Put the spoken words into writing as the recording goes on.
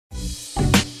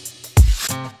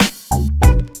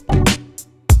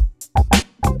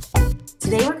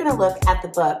to look at the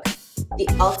book, The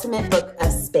Ultimate Book of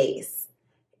Space.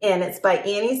 And it's by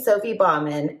Anne-Sophie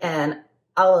Baumann and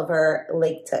Olivier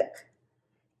Latyck.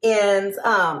 And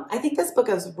I think this book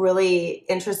is really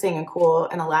interesting and cool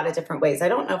in a lot of different ways. I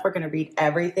don't know if we're going to read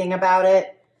everything about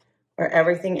it or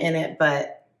everything in it,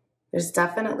 but there's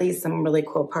definitely some really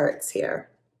cool parts here.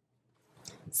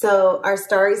 So our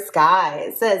Starry Sky,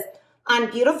 it says,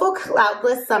 on beautiful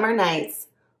cloudless summer nights,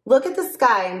 look at the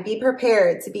sky and be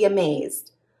prepared to be amazed.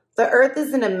 The Earth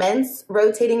is an immense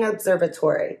rotating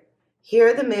observatory.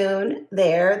 Here the moon,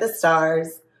 there the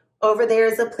stars, over there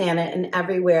is a planet, and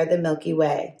everywhere the Milky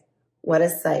Way. What a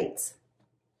sight.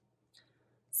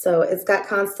 So it's got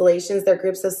constellations. They're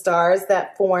groups of stars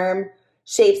that form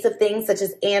shapes of things such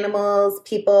as animals,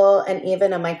 people, and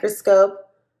even a microscope.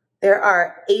 There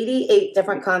are 88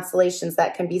 different constellations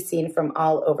that can be seen from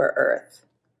all over Earth.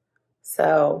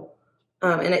 So,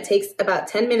 and it takes about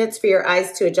 10 minutes for your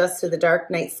eyes to adjust to the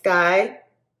dark night sky.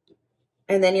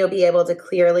 And then you'll be able to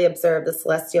clearly observe the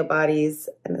celestial bodies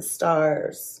and the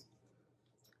stars.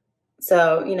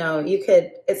 So, you know,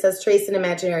 it says trace an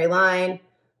imaginary line.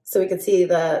 So we could see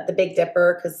the Big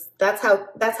Dipper, because that's how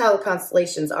the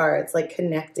constellations are. It's like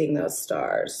connecting those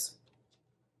stars.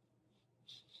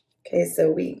 Okay,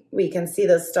 so we can see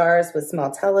those stars with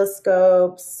small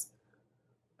telescopes,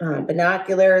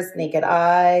 binoculars, naked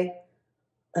eye.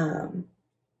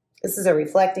 This is a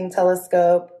reflecting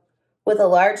telescope with a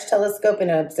large telescope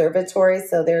and an observatory.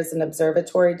 So there's an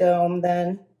observatory dome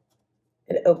then.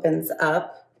 It opens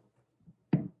up.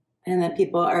 And then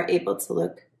people are able to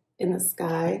look in the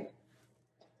sky.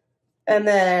 And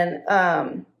then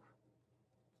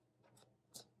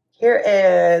here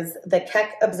is the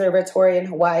Keck Observatory in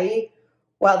Hawaii,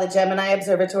 while the Gemini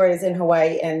Observatory is in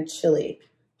Hawaii and Chile.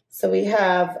 So we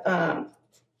have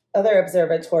other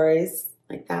observatories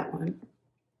like that one.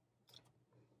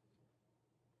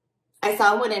 I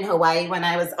saw one in Hawaii when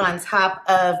I was on top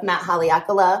of Mount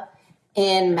Haleakala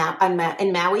in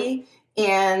Maui.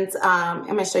 And I'm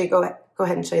going to show you, go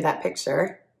ahead and show you that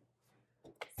picture.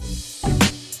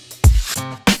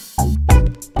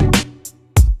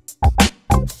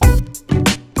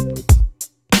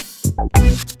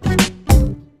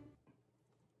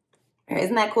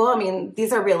 Isn't that cool? I mean,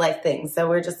 these are real life things. So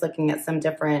we're just looking at some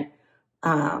different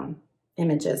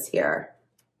images here.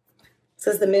 It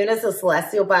says the moon is a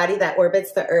celestial body that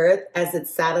orbits the Earth as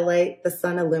its satellite. The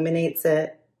sun illuminates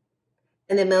it.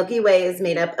 And the Milky Way is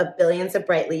made up of billions of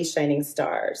brightly shining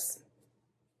stars.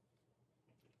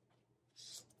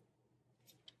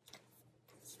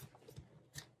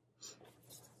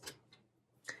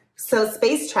 So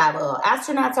space travel.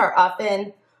 Astronauts are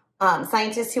often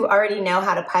scientists who already know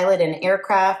how to pilot an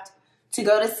aircraft. To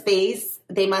go to space,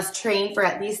 they must train for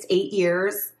at least 8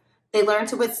 years. They learn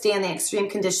to withstand the extreme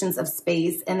conditions of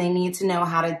space, and they need to know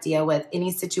how to deal with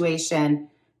any situation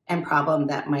and problem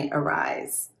that might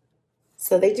arise.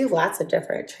 So they do lots of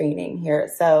different training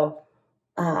here. So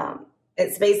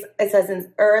it says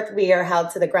in Earth, we are held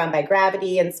to the ground by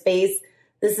gravity. In space,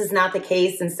 this is not the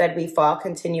case. Instead, we fall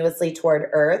continuously toward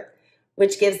Earth,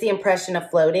 which gives the impression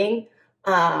of floating.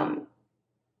 You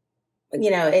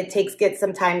know, it gets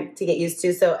some time to get used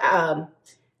to. So,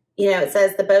 you know, it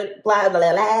says the boat, blah, blah,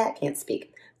 blah, blah, I can't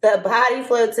speak. The body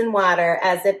floats in water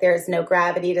as if there's no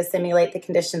gravity to simulate the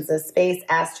conditions of space.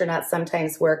 Astronauts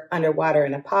sometimes work underwater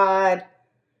in a pod.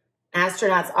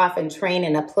 Astronauts often train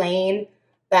in a plane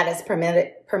that is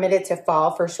permitted to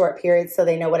fall for short periods so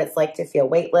they know what it's like to feel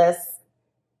weightless.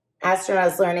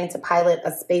 Astronauts learning to pilot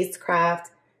a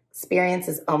spacecraft experience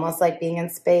is almost like being in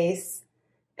space.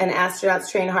 And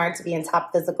astronauts train hard to be in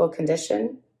top physical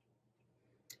condition.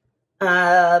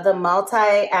 The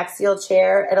multi-axial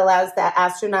chair, it allows the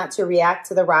astronaut to react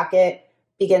to the rocket,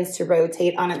 begins to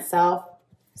rotate on itself.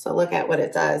 So look at what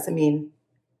it does. I mean,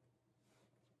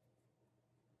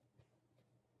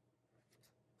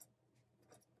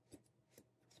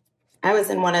 I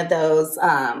was in one of those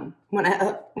when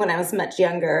I was much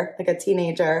younger, like a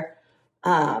teenager,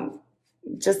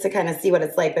 just to kind of see what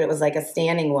it's like, but it was like a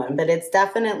standing one. But it's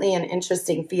definitely an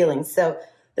interesting feeling. So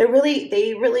they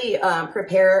really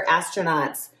prepare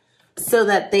astronauts so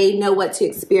that they know what to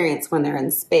experience when they're in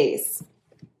space.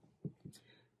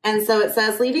 And so it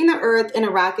says, leaving the Earth in a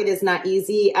rocket is not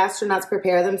easy. Astronauts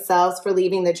prepare themselves for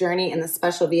leaving the journey in the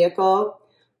special vehicle.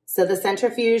 So the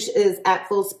centrifuge is at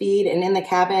full speed, and in the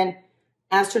cabin,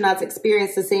 astronauts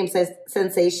experience the same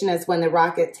sensation as when the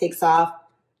rocket takes off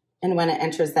and when it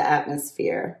enters the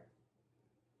atmosphere.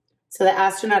 So the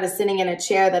astronaut is sitting in a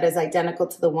chair that is identical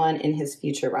to the one in his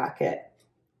future rocket.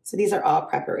 So these are all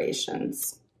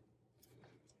preparations.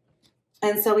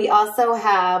 And so we also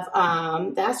have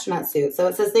the astronaut suit. So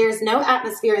it says there's no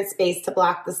atmosphere in space to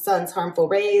block the sun's harmful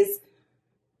rays.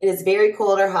 It is very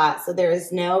cold or hot, so there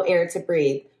is no air to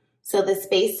breathe. So the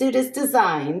spacesuit is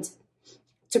designed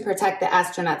to protect the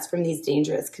astronauts from these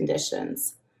dangerous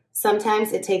conditions.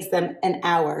 Sometimes it takes them an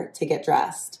hour to get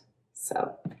dressed.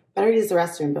 So better use the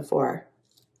restroom before.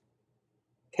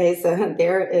 Okay, so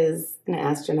there is an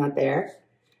astronaut there.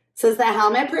 It says the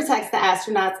helmet protects the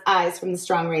astronaut's eyes from the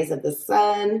strong rays of the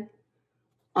sun.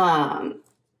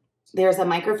 There's a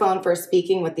microphone for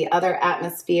speaking with the other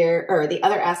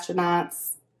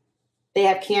astronauts. They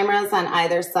have cameras on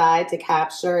either side to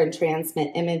capture and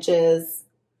transmit images.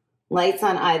 Lights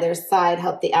on either side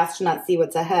help the astronauts see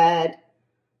what's ahead.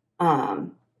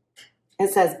 It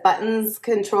says buttons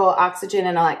control oxygen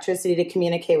and electricity to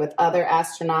communicate with other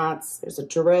astronauts. There's a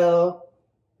drill,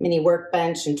 mini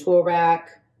workbench, and tool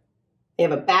rack. They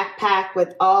have a backpack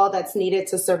with all that's needed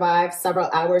to survive several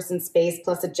hours in space,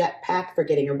 plus a jetpack for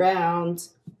getting around.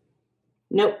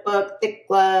 Notebook, thick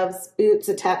gloves, boots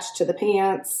attached to the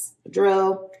pants,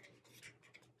 drill.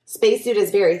 Spacesuit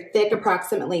is very thick,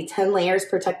 approximately 10 layers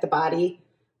protect the body.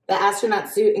 The astronaut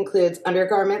suit includes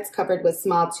undergarments covered with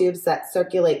small tubes that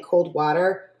circulate cold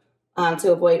water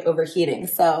to avoid overheating.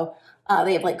 So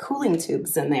they have like cooling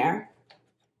tubes in there.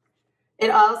 It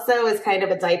also is kind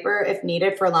of a diaper if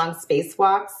needed for long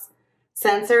spacewalks.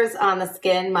 Sensors on the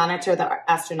skin monitor the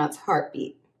astronaut's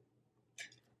heartbeat.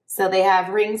 So they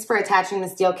have rings for attaching the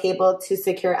steel cable to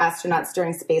secure astronauts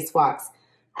during spacewalks,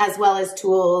 as well as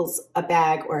tools, a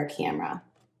bag, or a camera.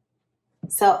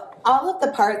 So all of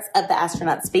the parts of the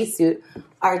astronaut spacesuit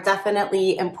are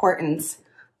definitely important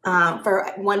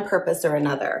for one purpose or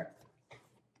another.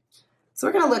 So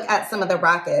we're going to look at some of the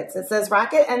rockets. It says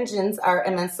rocket engines are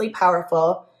immensely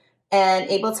powerful and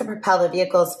able to propel the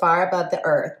vehicles far above the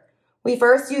Earth. We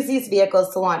first use these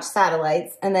vehicles to launch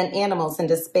satellites and then animals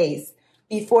into space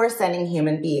before sending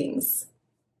human beings.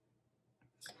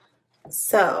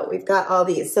 So we've got all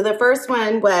these. So the first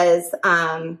one was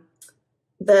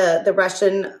the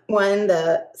Russian one,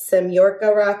 the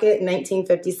Semyorka rocket in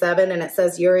 1957, and it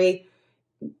says Yuri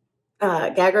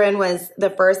Gagarin was the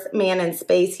first man in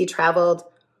space. He traveled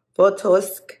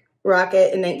Vostochny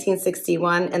rocket in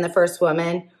 1961, and the first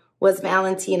woman was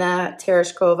Valentina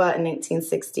Tereshkova in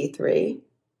 1963.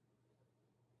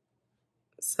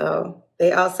 So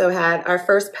they also had our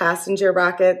first passenger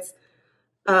rockets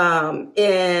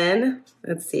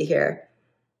let's see here.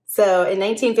 So in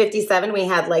 1957, we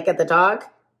had Laika the dog.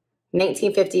 In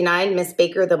 1959, Miss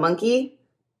Baker the monkey.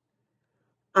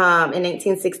 In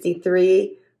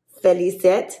 1963,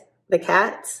 Felicette the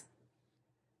cat.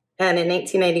 And in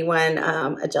 1981,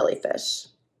 a jellyfish.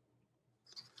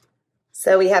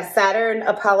 So we have Saturn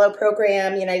Apollo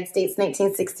program, United States,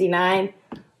 1969.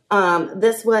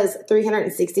 This was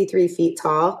 363 feet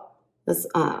tall. This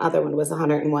other one was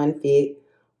 101 feet.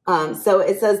 So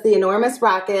it says the enormous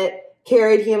rocket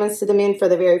carried humans to the moon for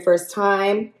the very first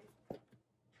time.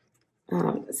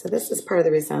 So this is part of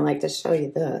the reason I like to show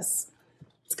you this.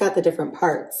 It's got the different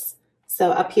parts. So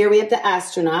up here we have the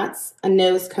astronauts, a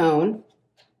nose cone,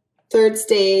 third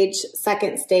stage,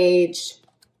 second stage,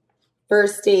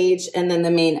 first stage, and then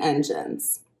the main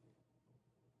engines.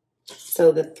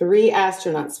 So the three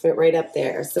astronauts fit right up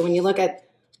there. So when you look at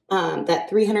that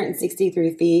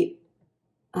 363 feet,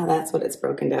 that's what it's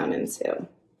broken down into.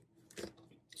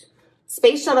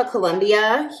 Space Shuttle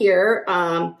Columbia here,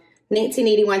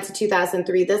 1981 to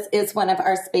 2003. This is one of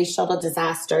our space shuttle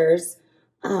disasters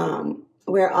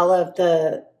where all of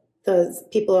those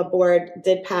people aboard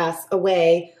did pass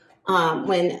away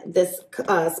when this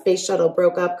space shuttle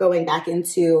broke up going back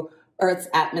into Earth's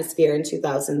atmosphere in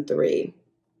 2003.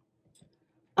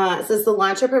 It says the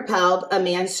launcher propelled a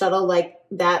manned shuttle like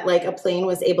a plane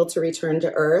was able to return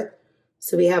to Earth.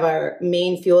 So we have our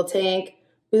main fuel tank,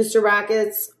 booster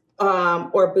rockets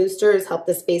or boosters help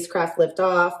the spacecraft lift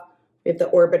off. We have the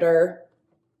orbiter.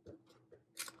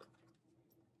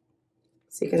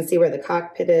 So you can see where the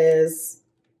cockpit is,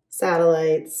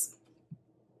 satellites,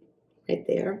 right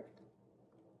there.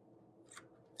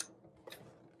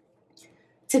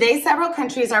 Today, several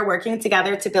countries are working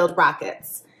together to build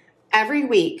rockets. Every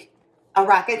week, a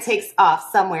rocket takes off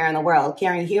somewhere in the world,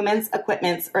 carrying humans,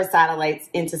 equipment, or satellites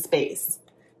into space.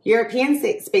 European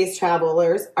space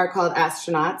travelers are called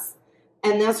astronauts,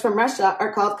 and those from Russia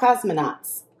are called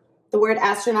cosmonauts. The word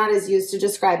astronaut is used to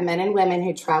describe men and women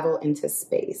who travel into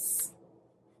space.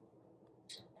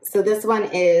 So this one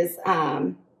is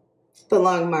the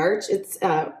Long March. It's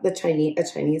a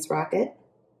Chinese rocket.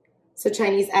 So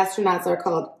Chinese astronauts are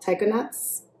called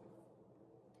taikonauts.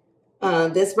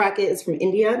 This rocket is from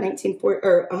India,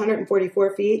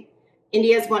 144 feet.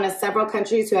 India is one of several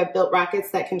countries who have built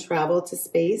rockets that can travel to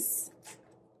space.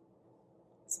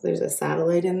 So there's a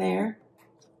satellite in there.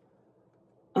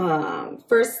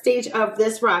 First stage of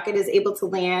this rocket is able to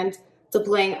land,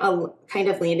 deploying a kind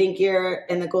of landing gear,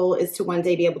 and the goal is to one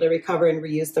day be able to recover and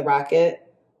reuse the rocket.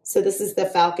 So this is the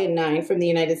Falcon 9 from the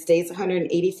United States,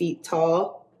 180 feet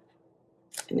tall.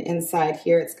 And inside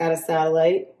here, it's got a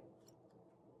satellite.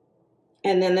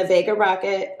 And then the Vega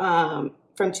rocket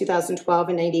from 2012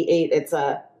 and 98, it's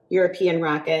a European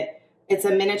rocket. It's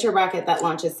a miniature rocket that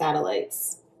launches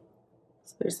satellites.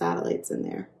 So there's satellites in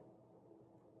there.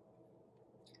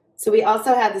 So we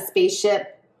also have the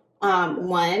Spaceship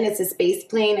One. It's a space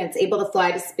plane. It's able to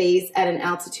fly to space at an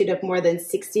altitude of more than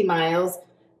 60 miles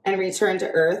and return to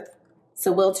Earth.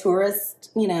 So will tourists,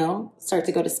 you know, start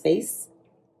to go to space?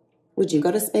 Would you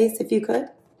go to space if you could?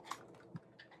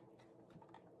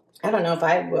 I don't know if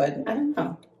I would. I don't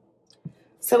know.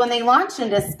 So when they launch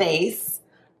into space,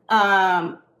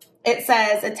 it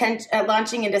says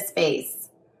launching into space.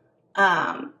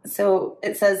 So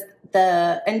it says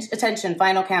attention,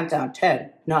 final countdown,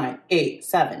 10, 9, 8,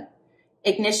 7.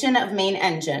 Ignition of main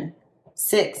engine,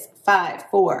 6, 5,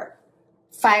 4.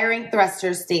 Firing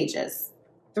thruster stages,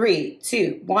 3,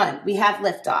 2, 1. We have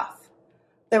liftoff.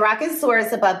 The rocket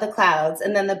soars above the clouds,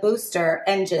 and then the booster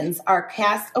engines are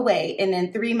cast away, and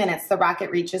in 3 minutes, the rocket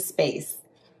reaches space.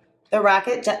 The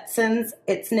rocket jetsons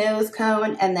its nose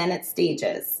cone and then its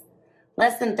stages.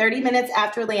 Less than 30 minutes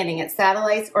after landing, its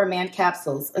satellites or manned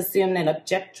capsules assume an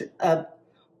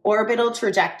orbital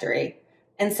trajectory,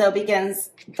 and so begins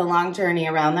the long journey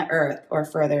around the Earth or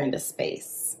further into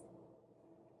space.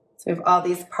 So we have all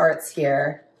these parts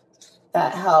here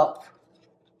that help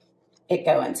it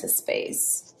go into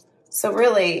space. So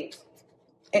really,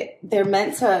 they're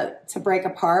meant to break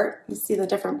apart. You see the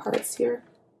different parts here?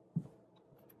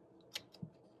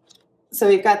 So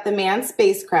we've got the manned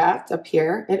spacecraft up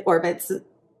here. It orbits.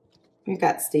 We've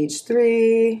got stage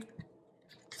 3.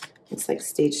 Looks like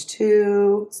stage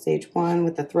 2, stage 1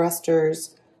 with the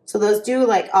thrusters. So those do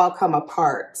like all come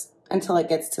apart until it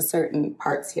gets to certain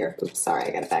parts here. Oops, sorry,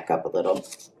 I gotta back up a little.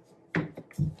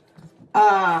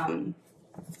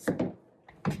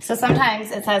 So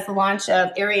sometimes it says the launch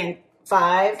of Ariane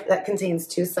 5 that contains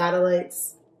 2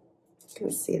 satellites. You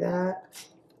can see that.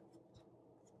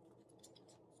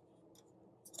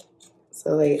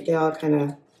 So they all kind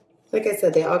of, like I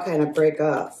said, they all kind of break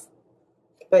off.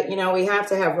 But, you know, we have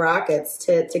to have rockets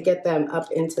to get them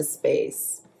up into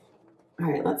space.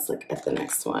 All right, let's look at the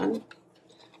next one.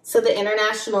 So the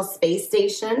International Space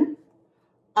Station.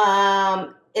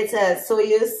 It's a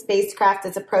Soyuz spacecraft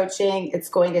that's approaching. It's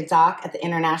going to dock at the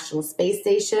International Space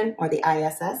Station, or the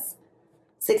ISS.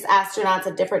 6 astronauts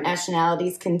of different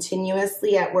nationalities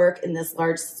continuously at work in this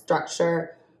large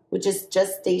structure, which is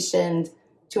just stationed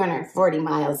 240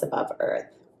 miles above Earth.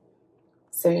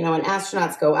 So, you know, when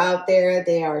astronauts go out there,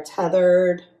 they are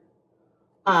tethered.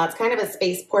 It's kind of a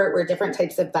spaceport where different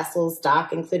types of vessels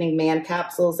dock, including manned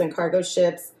capsules and cargo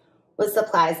ships with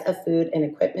supplies of food and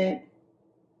equipment.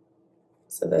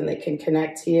 So then they can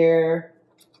connect here.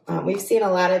 We've seen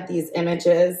a lot of these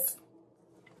images,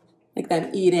 like them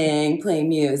eating, playing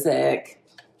music.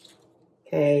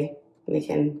 Okay,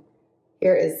 and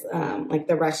here is like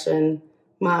the Russian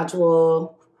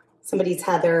module. Somebody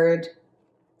tethered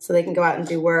so they can go out and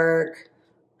do work.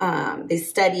 They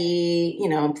study, you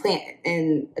know, plant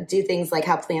and do things like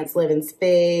how plants live in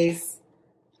space.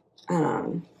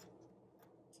 So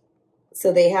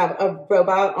they have a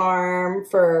robot arm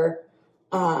for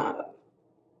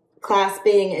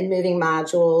clasping and moving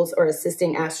modules or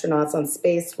assisting astronauts on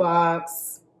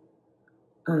spacewalks.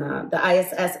 The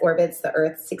ISS orbits the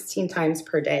Earth 16 times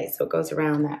per day, so it goes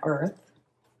around that Earth.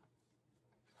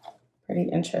 Pretty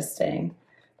interesting.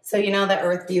 So, you know, the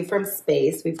Earth view from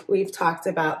space, we've talked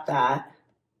about that.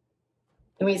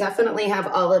 And we definitely have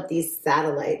all of these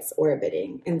satellites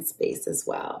orbiting in space as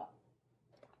well.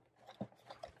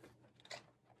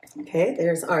 Okay,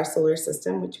 there's our solar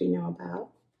system, which we know about.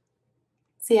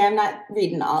 See, I'm not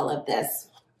reading all of this.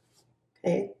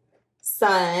 Okay,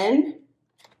 Sun,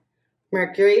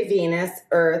 Mercury, Venus,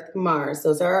 Earth, Mars.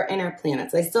 Those are our inner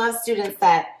planets. I still have students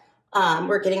that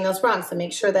were getting those wrong, so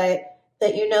make sure that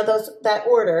you know that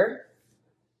order.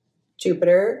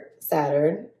 Jupiter,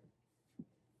 Saturn,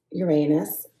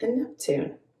 Uranus, and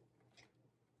Neptune.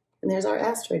 And there's our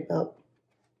asteroid belt.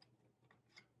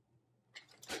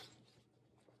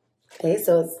 Okay,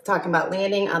 so it's talking about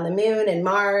landing on the moon and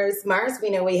Mars. Mars, we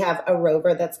know we have a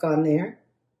rover that's gone there.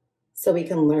 So we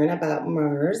can learn about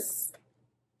Mars.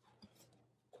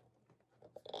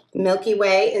 Milky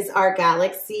Way is our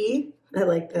galaxy. I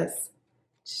like this.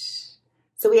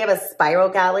 So we have a spiral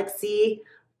galaxy,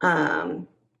 and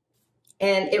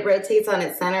it rotates on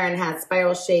its center and has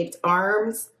spiral-shaped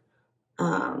arms.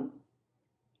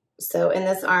 So in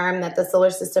this arm, that the solar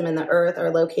system and the Earth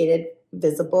are located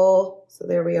visible. So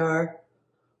there we are.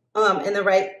 In the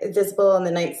right, visible in the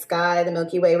night sky, the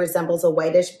Milky Way resembles a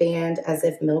whitish band as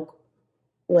if milk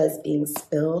was being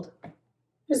spilled.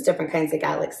 There's different kinds of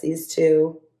galaxies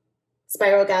too.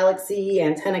 Spiral galaxy,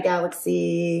 antenna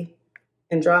galaxy,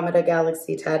 Andromeda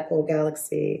galaxy, tadpole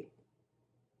galaxy,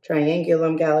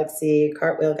 triangulum galaxy,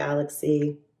 cartwheel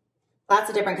galaxy. Lots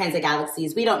of different kinds of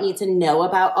galaxies. We don't need to know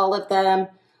about all of them,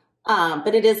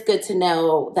 but it is good to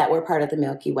know that we're part of the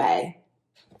Milky Way.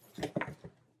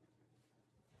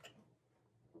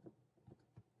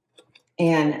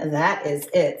 And that is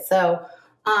it. So,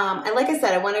 and like I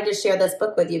said, I wanted to share this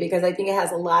book with you because I think it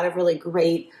has a lot of really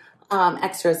great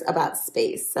extras about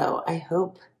space. So I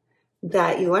hope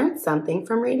that you learned something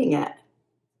from reading it.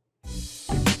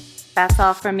 That's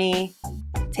all from me.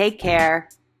 Take care.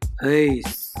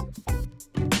 Peace.